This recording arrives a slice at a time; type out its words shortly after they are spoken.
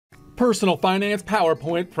Personal Finance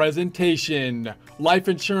PowerPoint Presentation. Life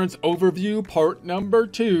Insurance Overview Part Number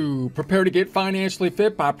 2. Prepare to get financially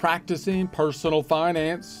fit by practicing personal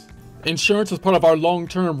finance. Insurance is part of our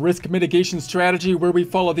long-term risk mitigation strategy where we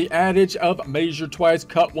follow the adage of measure twice,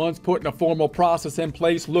 cut once, putting a formal process in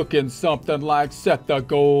place looking something like set the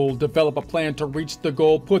goal, develop a plan to reach the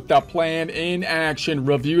goal, put the plan in action,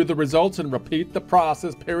 review the results, and repeat the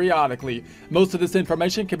process periodically. Most of this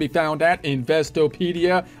information can be found at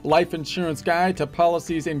Investopedia, Life Insurance Guide to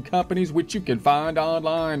Policies and Companies, which you can find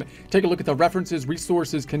online. Take a look at the references,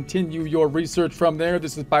 resources, continue your research from there.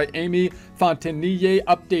 This is by Amy Fontenille,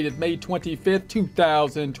 updated May 25th,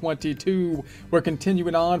 2022. We're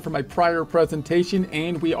continuing on from a prior presentation,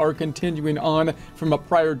 and we are continuing on from a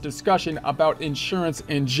prior discussion about insurance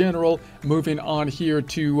in general. Moving on here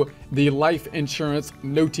to the life insurance,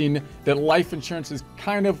 noting that life insurance is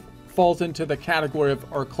kind of falls into the category of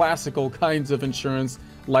our classical kinds of insurance,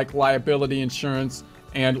 like liability insurance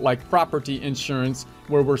and like property insurance,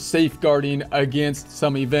 where we're safeguarding against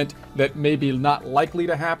some event that may be not likely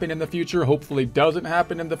to happen in the future, hopefully doesn't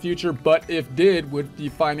happen in the future, but if did, would be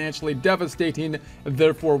financially devastating.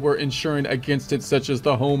 Therefore, we're insuring against it, such as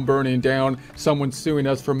the home burning down, someone suing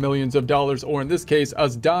us for millions of dollars, or in this case,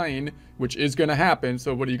 us dying, which is going to happen.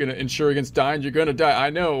 So what are you going to insure against? Dying? You're going to die, I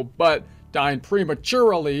know, but dying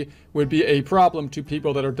prematurely would be a problem to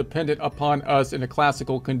people that are dependent upon us in a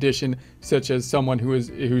classical condition, such as someone whose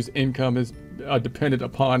income is dependent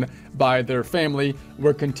upon by their family.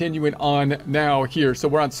 We're continuing on now here. So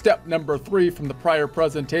we're on step number 3 from the prior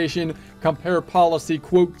presentation, compare policy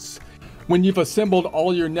quotes. When you've assembled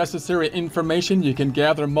all your necessary information, you can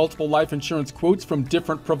gather multiple life insurance quotes from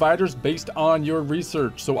different providers based on your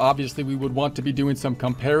research. So obviously we would want to be doing some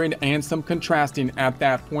comparing and some contrasting at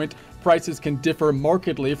that point. Prices can differ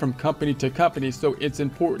markedly from company to company, so it's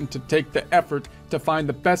important to take the effort to find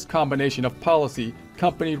the best combination of policy,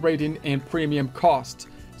 company rating, and premium cost.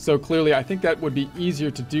 So clearly, I think that would be easier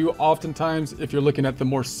to do oftentimes if you're looking at the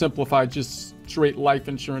more simplified, just straight life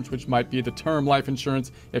insurance, which might be the term life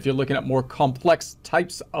insurance. If you're looking at more complex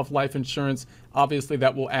types of life insurance, obviously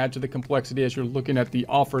that will add to the complexity as you're looking at the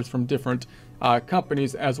offers from different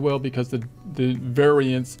companies as well, because the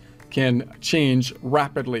variance can change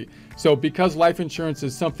rapidly. So because life insurance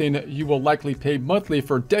is something that you will likely pay monthly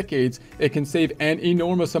for decades, it can save an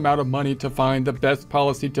enormous amount of money to find the best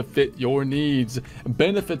policy to fit your needs.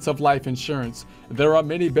 Benefits of life insurance. There are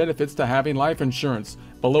many benefits to having life insurance.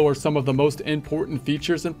 Below are some of the most important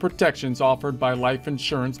features and protections offered by life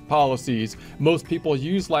insurance policies. Most people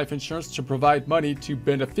use life insurance to provide money to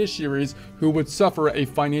beneficiaries who would suffer a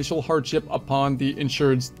financial hardship upon the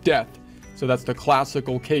insured's death. So that's the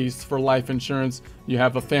classical case for life insurance. You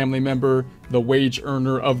have a family member, the wage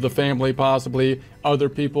earner of the family possibly, other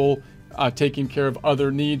people taking care of other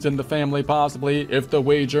needs in the family possibly. If the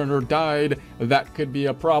wage earner died, that could be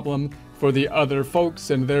a problem for the other folks,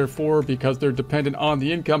 and therefore, because they're dependent on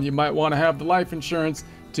the income, you might want to have the life insurance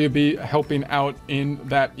to be helping out in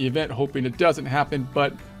that event, hoping it doesn't happen,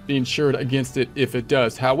 but be insured against it if it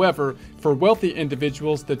does. However, for wealthy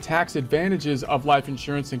individuals, the tax advantages of life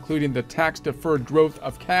insurance, including the tax-deferred growth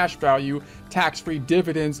of cash value, tax-free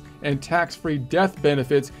dividends, and tax-free death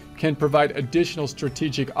benefits, can provide additional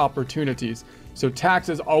strategic opportunities. So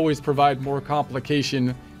taxes always provide more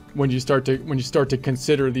complication when you start to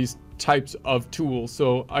consider these types of tools.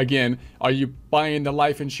 So again, are you buying the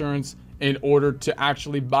life insurance in order to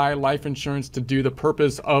actually buy life insurance to do the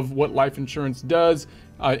purpose of what life insurance does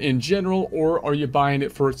in general, or are you buying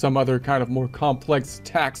it for some other kind of more complex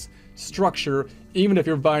tax structure? Even if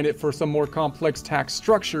you're buying it for some more complex tax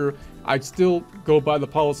structure, I'd still go by the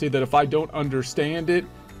policy that if I don't understand it,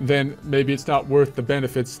 then maybe it's not worth the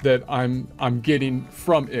benefits that I'm getting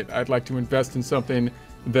from it. I'd like to invest in something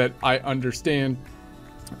that I understand.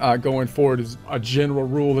 Going forward is a general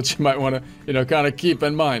rule that you might want to, kind of keep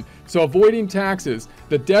in mind. So avoiding taxes.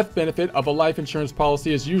 The death benefit of a life insurance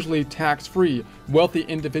policy is usually tax-free. Wealthy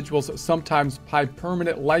individuals sometimes buy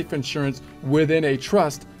permanent life insurance within a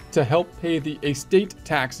trust to help pay the estate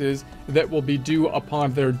taxes that will be due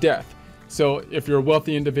upon their death. So if you're a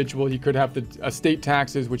wealthy individual, you could have the estate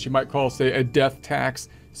taxes, which you might call, say, a death tax.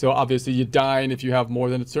 So obviously you die, and if you have more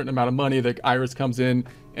than a certain amount of money, the IRS comes in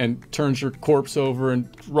and turns your corpse over and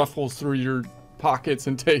ruffles through your pockets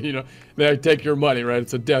and they take your money, right?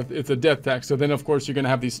 It's a death tax. So then of course you're going to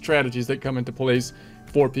have these strategies that come into place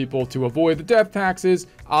for people to avoid the death taxes.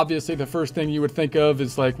 Obviously the first thing you would think of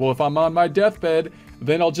is like, well, if I'm on my deathbed,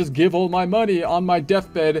 then I'll just give all my money on my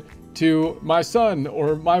deathbed to my son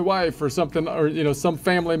or my wife or something, or some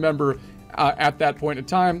family member at that point in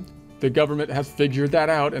time. the government has figured that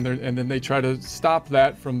out, and then they try to stop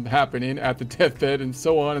that from happening at the deathbed, and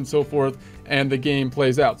so on and so forth, and the game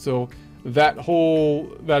plays out. So that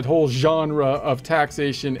whole genre of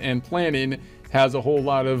taxation and planning has a whole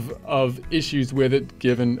lot of issues with it,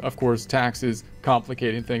 given, of course, taxes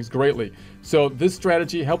complicating things greatly. So this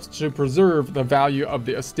strategy helps to preserve the value of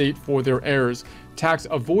the estate for their heirs. Tax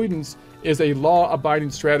avoidance is a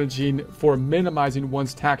law-abiding strategy for minimizing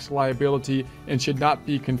one's tax liability and should not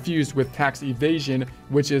be confused with tax evasion,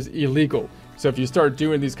 which is illegal. So if you start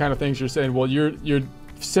doing these kind of things, you're saying, well, you're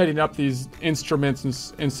setting up these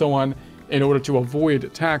instruments and so on in order to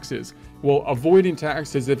avoid taxes. Well, avoiding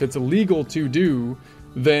taxes, if it's illegal to do,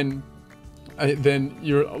 then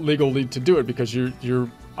you're legally to do it, because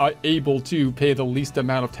you're able to pay the least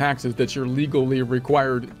amount of taxes that you're legally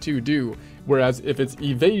required to do. Whereas if it's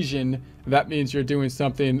evasion, that means you're doing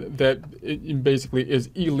something that it basically is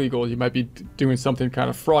illegal. You might be doing something kind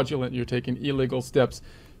of fraudulent. You're taking illegal steps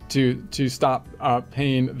to stop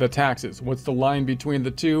paying the taxes. What's the line between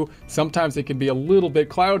the two? Sometimes it can be a little bit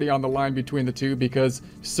cloudy on the line between the two, because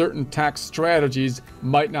certain tax strategies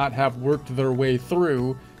might not have worked their way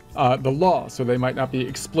through the law. So they might not be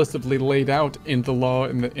explicitly laid out in the law,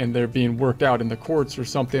 and they're being worked out in the courts or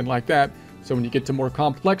something like that. So when you get to more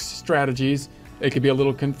complex strategies, it could be a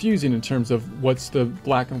little confusing in terms of what's the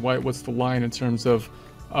black and white, what's the line in terms of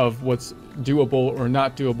what's doable or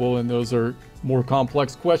not doable. And those are more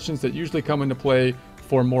complex questions that usually come into play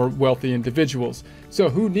for more wealthy individuals. So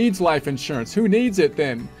who needs life insurance? Who needs it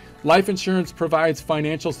then? Life insurance provides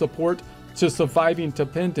financial support to surviving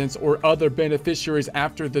dependents or other beneficiaries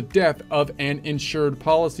after the death of an insured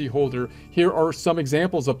policyholder. Here are some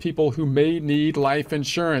examples of people who may need life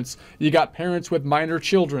insurance. You got parents with minor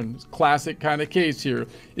children, classic kind of case here.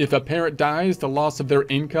 If a parent dies, the loss of their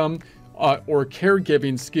income or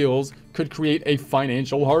caregiving skills could create a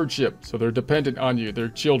financial hardship. So they're dependent on you, the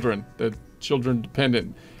children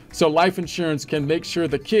dependent. So life insurance can make sure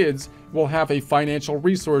the kids will have a financial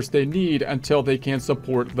resource they need until they can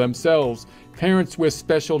support themselves. Parents with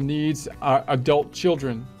special needs are adult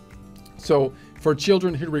children. So for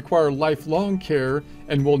children who require lifelong care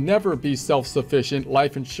and will never be self-sufficient,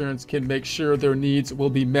 life insurance can make sure their needs will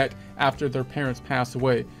be met after their parents pass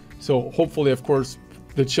away. So hopefully, of course,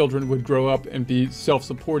 the children would grow up and be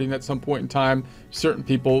self-supporting at some point in time. Certain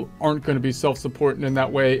people aren't going to be self-supporting in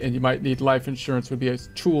that way, and you might need life insurance would be a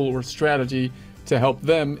tool or strategy to help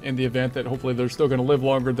them in the event that hopefully they're still going to live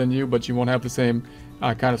longer than you, but you won't have the same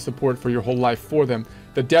kind of support for your whole life for them.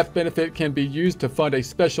 The death benefit can be used to fund a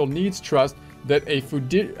special needs trust that a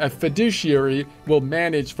fiduciary will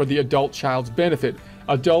manage for the adult child's benefit.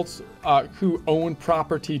 Adults who own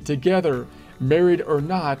property together, married or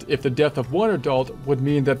not, if the death of one adult would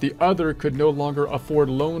mean that the other could no longer afford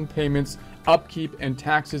loan payments, upkeep, and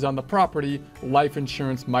taxes on the property, life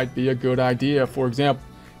insurance might be a good idea. For example,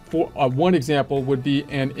 one example would be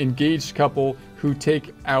an engaged couple who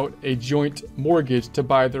take out a joint mortgage to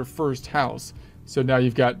buy their first house. So now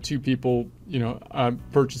you've got two people,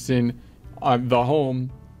 purchasing the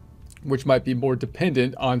home, which might be more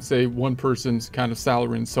dependent on, say, one person's kind of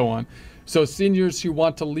salary and so on. So seniors who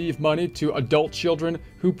want to leave money to adult children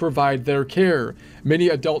who provide their care. Many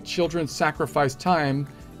adult children sacrifice time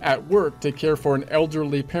at work to care for an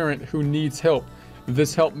elderly parent who needs help.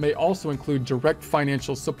 This help may also include direct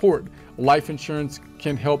financial support. Life insurance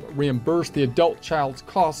can help reimburse the adult child's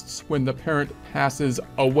costs when the parent passes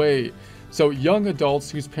away. So young adults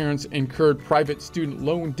whose parents incurred private student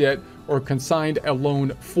loan debt or consigned a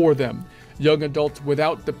loan for them. Young adults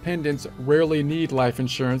without dependents rarely need life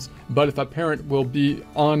insurance, but if a parent will be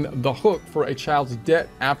on the hook for a child's debt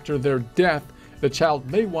after their death, the child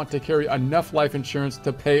may want to carry enough life insurance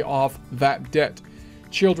to pay off that debt.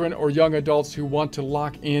 Children or young adults who want to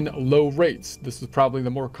lock in low rates. This is probably the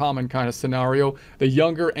more common kind of scenario. The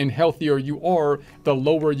younger and healthier you are, the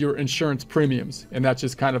lower your insurance premiums. And that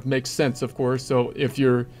just kind of makes sense, of course. So if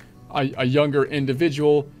you're a younger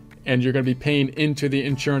individual and you're going to be paying into the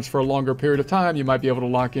insurance for a longer period of time, you might be able to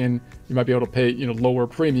lock in, you might be able to pay, lower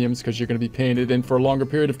premiums because you're going to be paying it in for a longer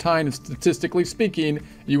period of time. And statistically speaking,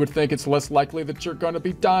 you would think it's less likely that you're going to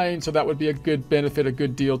be dying. So that would be a good benefit, a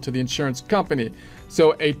good deal to the insurance company.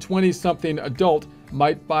 So a 20-something adult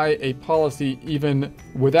might buy a policy even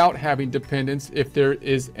without having dependents if there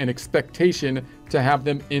is an expectation to have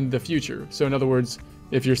them in the future. So in other words,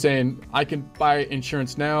 if you're saying, I can buy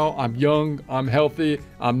insurance now, I'm young, I'm healthy,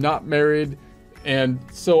 I'm not married, and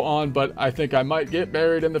so on, but I think I might get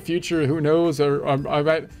married in the future, who knows, or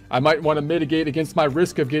I might want to mitigate against my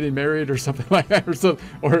risk of getting married or something like that,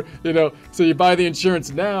 so you buy the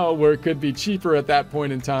insurance now where it could be cheaper at that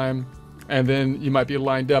point in time, and then you might be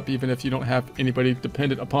lined up even if you don't have anybody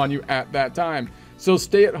dependent upon you at that time. So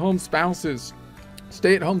stay-at-home spouses.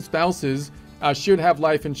 Stay-at-home spouses should have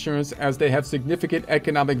life insurance as they have significant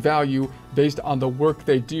economic value based on the work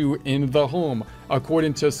they do in the home.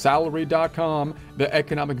 According to salary.com, the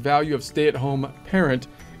economic value of stay-at-home parent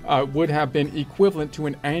would have been equivalent to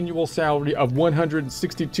an annual salary of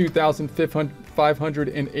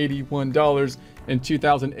 $162,581 in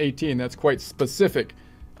 2018. That's quite specific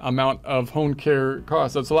amount of home care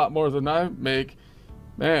costs. That's a lot more than I make.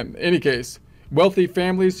 Man, in any case, wealthy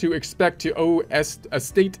families who expect to owe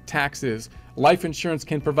estate taxes, life insurance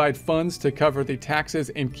can provide funds to cover the taxes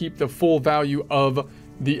and keep the full value of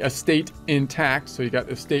the estate intact. So you got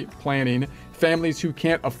estate planning. Families who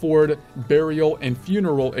can't afford burial and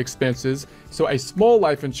funeral expenses. So a small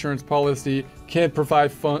life insurance policy can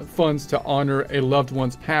provide funds to honor a loved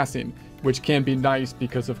one's passing, which can be nice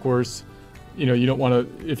because, of course, you know, you don't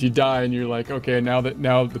want to, if you die and you're like, okay, now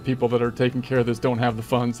the people that are taking care of this don't have the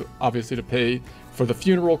funds, obviously, to pay for the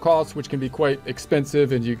funeral costs, which can be quite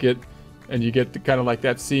expensive, and you get kind of like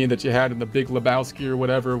that scene that you had in The Big Lebowski or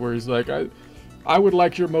whatever, where he's like, I would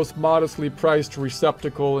like your most modestly priced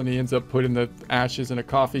receptacle, and he ends up putting the ashes in a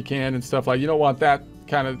coffee can and stuff. Like, you don't want that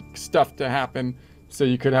kind of stuff to happen, so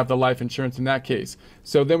you could have the life insurance in that case.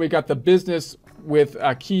 So then we got the business with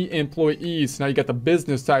key employees. Now you got the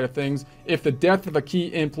business side of things. If the death of a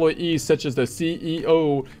key employee, such as the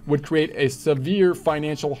CEO, would create a severe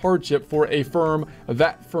financial hardship for a firm,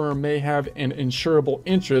 that firm may have an insurable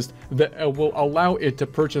interest that will allow it to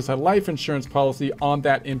purchase a life insurance policy on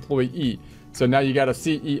that employee. So now you got a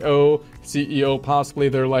CEO, possibly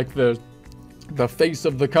they're like the face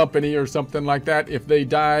of the company or something like that. If they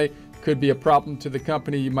die, could be a problem to the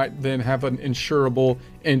company. You might then have an insurable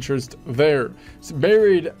interest there. So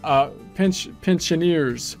married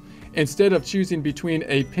pensioners, instead of choosing between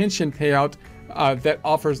a pension payout that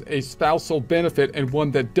offers a spousal benefit and one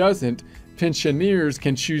that doesn't, pensioners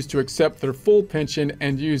can choose to accept their full pension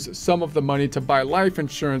and use some of the money to buy life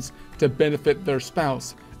insurance to benefit their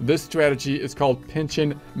spouse. This strategy is called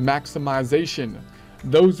pension maximization.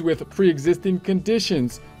 Those with pre-existing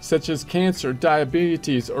conditions such as cancer,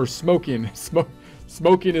 diabetes, or smoking.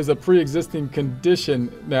 Smoking is a pre-existing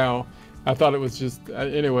condition now. I thought it was just,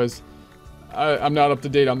 anyways, I'm not up to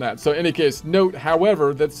date on that. So in any case, note,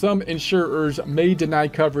 however, that some insurers may deny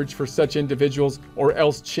coverage for such individuals or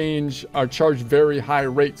else charge very high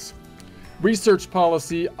rates. Research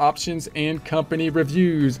policy options and company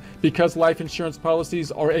reviews. Because life insurance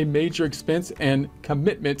policies are a major expense and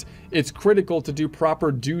commitment, it's critical to do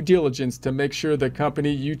proper due diligence to make sure the company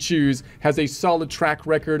you choose has a solid track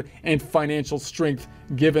record and financial strength,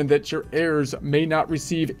 given that your heirs may not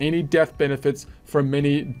receive any death benefits for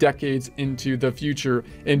many decades into the future.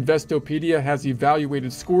 Investopedia has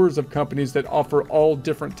evaluated scores of companies that offer all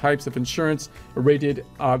different types of insurance, rated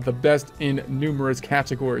the best in numerous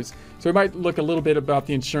categories. So we might look a little bit about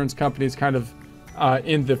the insurance companies kind of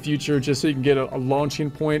in the future, just so you can get a launching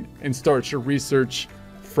point and start your research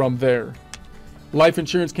from there. Life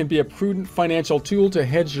insurance can be a prudent financial tool to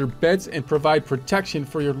hedge your bets and provide protection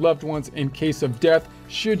for your loved ones in case of death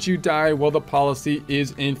should you die while the policy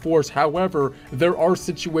is in force. However, there are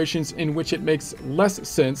situations in which it makes less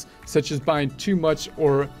sense, such as buying too much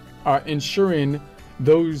or insuring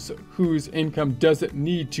those whose income doesn't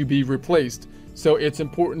need to be replaced. So it's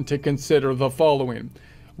important to consider the following.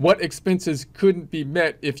 What expenses couldn't be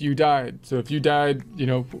met if you died? So if you died, you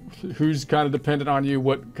know, who's kind of dependent on you?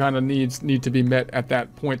 What kind of needs need to be met at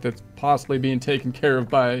that point that's possibly being taken care of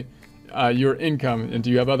by your income? And do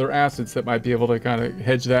you have other assets that might be able to kind of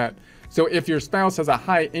hedge that? So if your spouse has a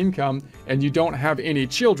high income and you don't have any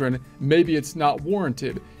children, maybe it's not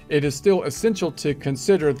warranted. It is still essential to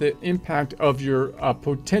consider the impact of your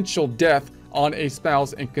potential death on a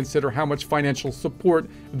spouse and consider how much financial support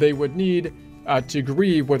they would need to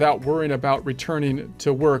grieve without worrying about returning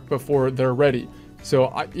to work before they're ready.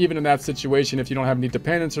 So even in that situation, if you don't have any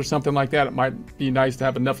dependents or something like that, it might be nice to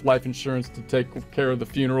have enough life insurance to take care of the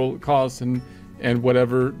funeral costs and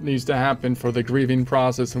whatever needs to happen for the grieving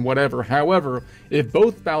process and whatever. However, if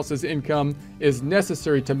both spouses' income is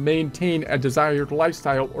necessary to maintain a desired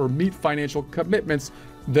lifestyle or meet financial commitments,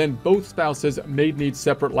 then both spouses may need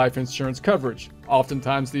separate life insurance coverage.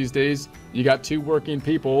 Oftentimes these days, you got two working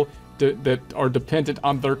people that are dependent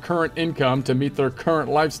on their current income to meet their current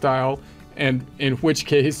lifestyle, and in which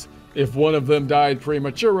case, if one of them died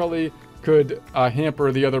prematurely, could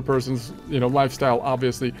hamper the other person's, lifestyle,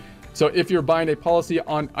 obviously. So if you're buying a policy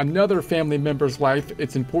on another family member's life,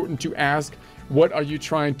 it's important to ask, what are you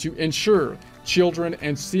trying to insure? Children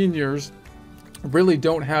and seniors really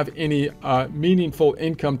don't have any meaningful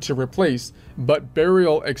income to replace, but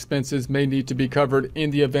burial expenses may need to be covered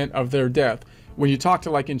in the event of their death. When you talk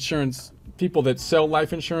to like insurance people that sell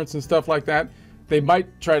life insurance and stuff like that, they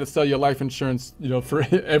might try to sell you life insurance, you know, for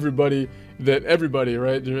everybody,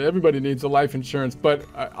 right? Everybody needs a life insurance, but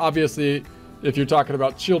obviously if you're talking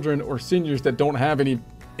about children or seniors that don't have any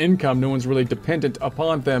income, no one's really dependent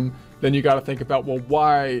upon them, then you got to think about, well,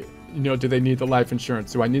 why, you know, do they need the life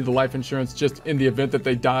insurance? Do I need the life insurance just in the event that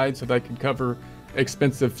they died so that I can cover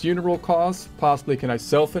expensive funeral costs? Possibly can I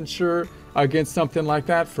self-insure against something like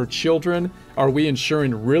that for children? Are we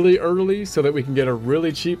insuring really early so that we can get a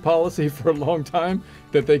really cheap policy for a long time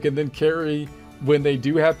that they can then carry when they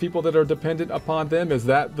do have people that are dependent upon them? Is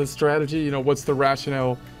that the strategy? You know, what's the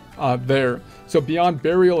rationale there? So beyond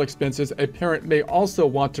burial expenses, a parent may also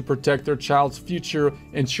want to protect their child's future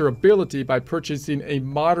insurability by purchasing a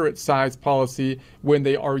moderate size policy when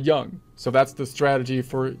they are young. So that's the strategy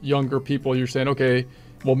for younger people. You're saying, okay,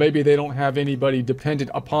 well, maybe they don't have anybody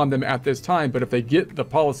dependent upon them at this time, but if they get the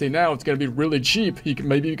policy now, it's going to be really cheap.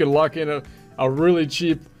 Maybe you can lock in a really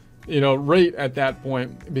cheap, you know, rate at that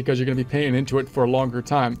point because you're going to be paying into it for a longer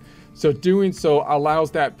time. So doing so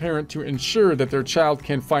allows that parent to ensure that their child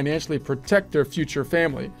can financially protect their future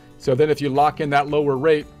family. So then if you lock in that lower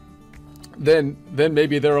rate, then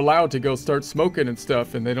maybe they're allowed to go start smoking and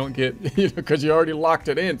stuff, and they don't get, you know, because you already locked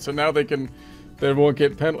it in. So now they won't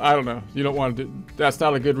get penalized. I don't know. You don't want to do, that's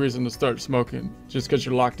not a good reason to start smoking just because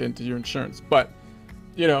you're locked into your insurance. But,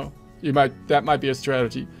 you know, that might be a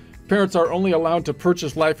strategy. Parents are only allowed to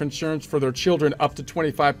purchase life insurance for their children up to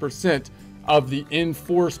 25% of the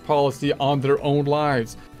in-force policy on their own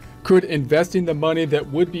lives. Could investing the money that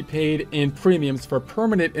would be paid in premiums for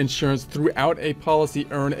permanent insurance throughout a policy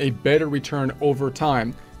earn a better return over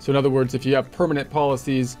time? So in other words, if you have permanent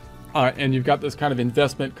policies and you've got this kind of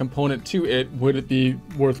investment component to it, would it be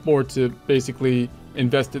worth more to basically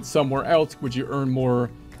invest it somewhere else? Would you earn more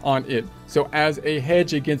on it? So as a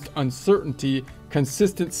hedge against uncertainty,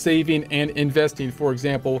 consistent saving and investing, for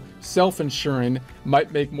example, self-insuring,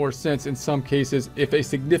 might make more sense in some cases if a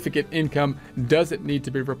significant income doesn't need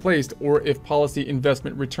to be replaced or if policy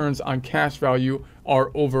investment returns on cash value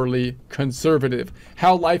are overly conservative.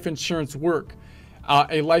 How life insurance work.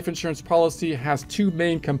 A life insurance policy has two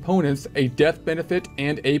main components, a death benefit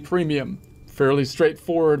and a premium. Fairly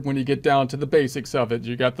straightforward when you get down to the basics of it.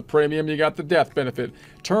 You got the premium, you got the death benefit.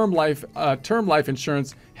 Term life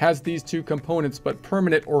insurance has these two components, but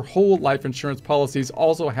permanent or whole life insurance policies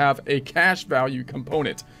also have a cash value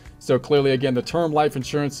component. So clearly, again, the term life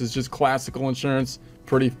insurance is just classical insurance,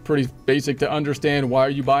 pretty basic to understand. Why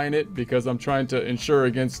are you buying it? Because I'm trying to insure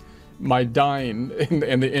against my dying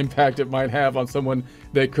and the impact it might have on someone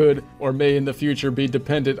that could or may in the future be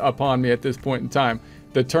dependent upon me at this point in time.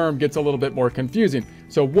 The term gets a little bit more confusing.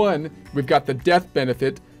 So one, we've got the death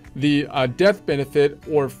benefit. The death benefit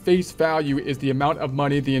or face value is the amount of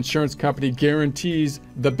money the insurance company guarantees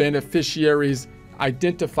the beneficiaries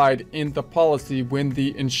identified in the policy when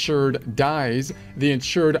the insured dies. The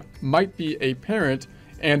insured might be a parent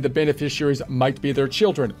and the beneficiaries might be their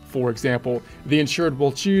children. For example, the insured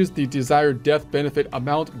will choose the desired death benefit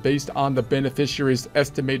amount based on the beneficiary's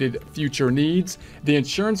estimated future needs. The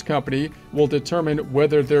insurance company will determine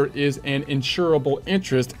whether there is an insurable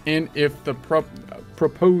interest and if the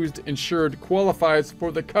proposed insured qualifies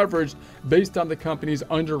for the coverage based on the company's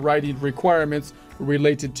underwriting requirements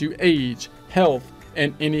related to age, health,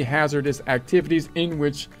 and any hazardous activities in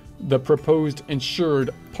which the proposed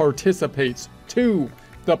insured participates. 2.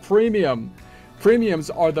 The premium.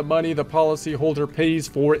 Premiums are the money the policyholder pays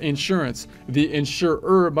for insurance. The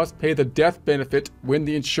insurer must pay the death benefit when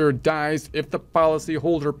the insured dies if the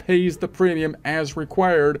policyholder pays the premium as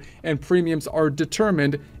required, and premiums are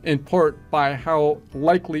determined in part by how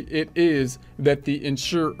likely it is that the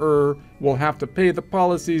insurer will have to pay the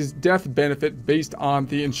policy's death benefit based on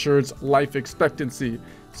the insured's life expectancy.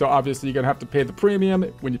 So obviously you're going to have to pay the premium.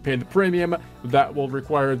 When you pay the premium, that will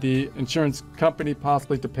require the insurance company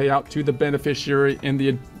possibly to pay out to the beneficiary in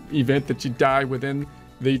the event that you die within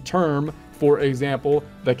the term. For example,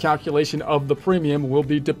 the calculation of the premium will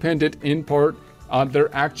be dependent in part on their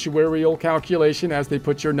actuarial calculation as they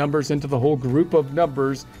put your numbers into the whole group of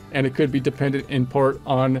numbers, and it could be dependent in part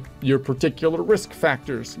on your particular risk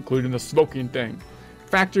factors, including the smoking thing.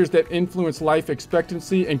 Factors that influence life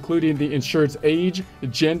expectancy, including the insured's age,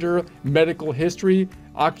 gender, medical history,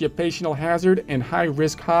 occupational hazard, and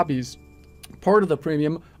high-risk hobbies. Part of the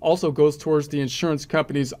premium also goes towards the insurance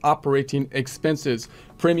company's operating expenses.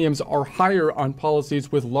 Premiums are higher on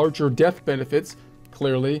policies with larger death benefits,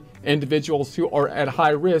 clearly. Individuals who are at high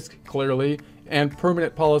risk, clearly. and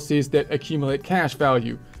permanent policies that accumulate cash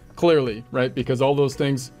value. Clearly, right? Because all those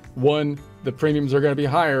things, one, the premiums are going to be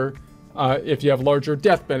higher if you have larger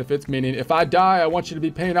death benefits, meaning if I die, I want you to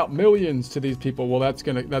be paying out millions to these people. Well, that's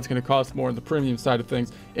gonna cost more on the premium side of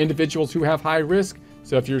things. Individuals who have high risk,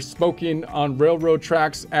 so if you're smoking on railroad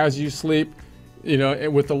tracks as you sleep, you know,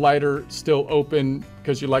 with the lighter still open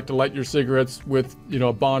because you like to light your cigarettes with, you know,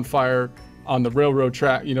 a bonfire on the railroad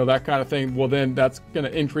track, you know, that kind of thing, well, then that's going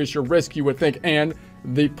to increase your risk, you would think. And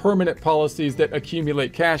the permanent policies that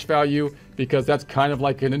accumulate cash value, because that's kind of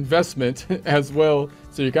like an investment as well.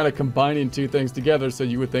 So you're kind of combining two things together. So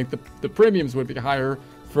you would think the premiums would be higher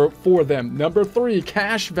for them. Number 3,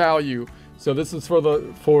 cash value. So this is for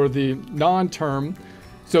the non-term.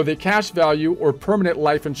 So the cash value or permanent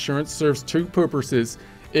life insurance serves 2 purposes.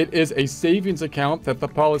 It is a savings account that the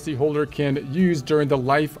policyholder can use during the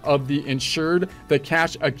life of the insured. The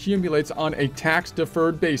cash accumulates on a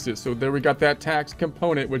tax-deferred basis. So there we got that tax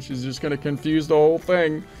component, which is just going to confuse the whole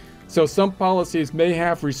thing. So some policies may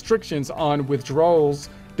have restrictions on withdrawals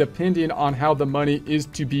depending on how the money is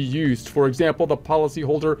to be used. For example, the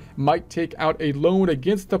policyholder might take out a loan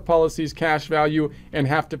against the policy's cash value and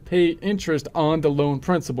have to pay interest on the loan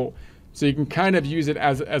principal. So you can kind of use it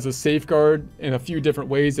as a safeguard in a few different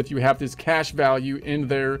ways. If you have this cash value in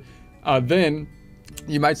there, then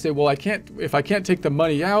you might say, well, if I can't take the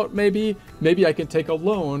money out, maybe I can take a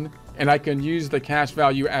loan and I can use the cash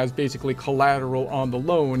value as basically collateral on the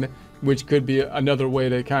loan, which could be another way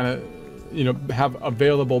to kind of, you know, have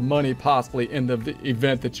available money possibly in the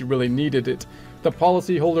event that you really needed it. The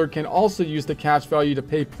policyholder can also use the cash value to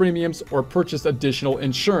pay premiums or purchase additional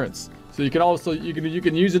insurance. So you can also you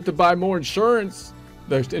can use it to buy more insurance.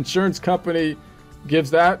 The insurance company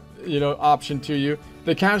gives that, you know, option to you.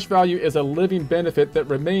 The cash value is a living benefit that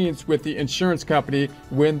remains with the insurance company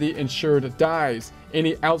when the insured dies.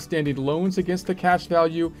 Any outstanding loans against the cash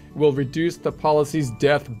value will reduce the policy's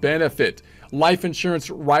death benefit. Life insurance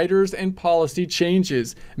riders and policy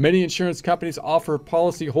changes. Many insurance companies offer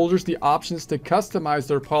policyholders the options to customize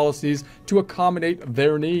their policies to accommodate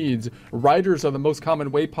their needs. Riders are the most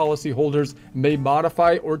common way policyholders may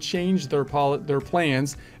modify or change their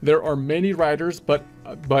plans. There are many riders, but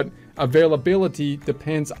availability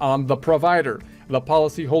depends on the provider. The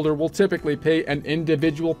policyholder will typically pay an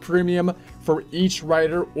individual premium for each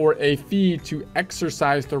rider or a fee to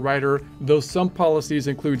exercise the rider, though some policies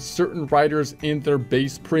include certain riders in their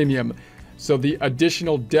base premium. So the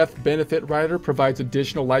additional death benefit rider provides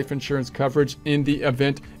additional life insurance coverage in the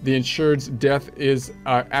event the insured's death is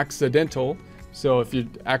accidental. So if you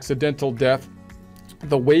accidental death,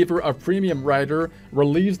 the waiver of premium rider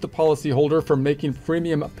relieves the policyholder from making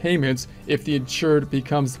premium payments if the insured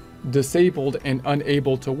becomes disabled and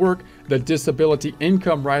unable to work. The disability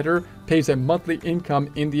income rider pays a monthly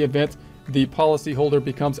income in the event the policyholder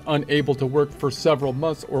becomes unable to work for several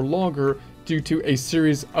months or longer due to a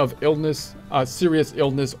serious illness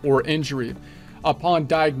or injury. Upon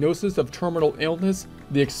diagnosis of terminal illness,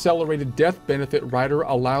 the accelerated death benefit rider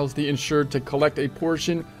allows the insured to collect a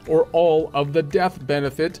portion or all of the death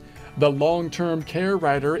benefit. The long-term care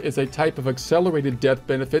rider is a type of accelerated death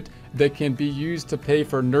benefit that can be used to pay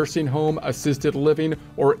for nursing home, assisted living,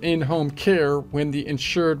 or in-home care when the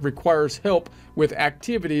insured requires help with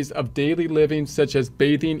activities of daily living such as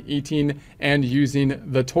bathing, eating, and using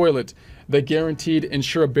the toilet. The guaranteed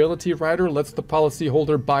insurability rider lets the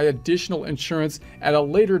policyholder buy additional insurance at a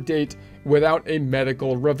later date without a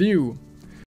medical review.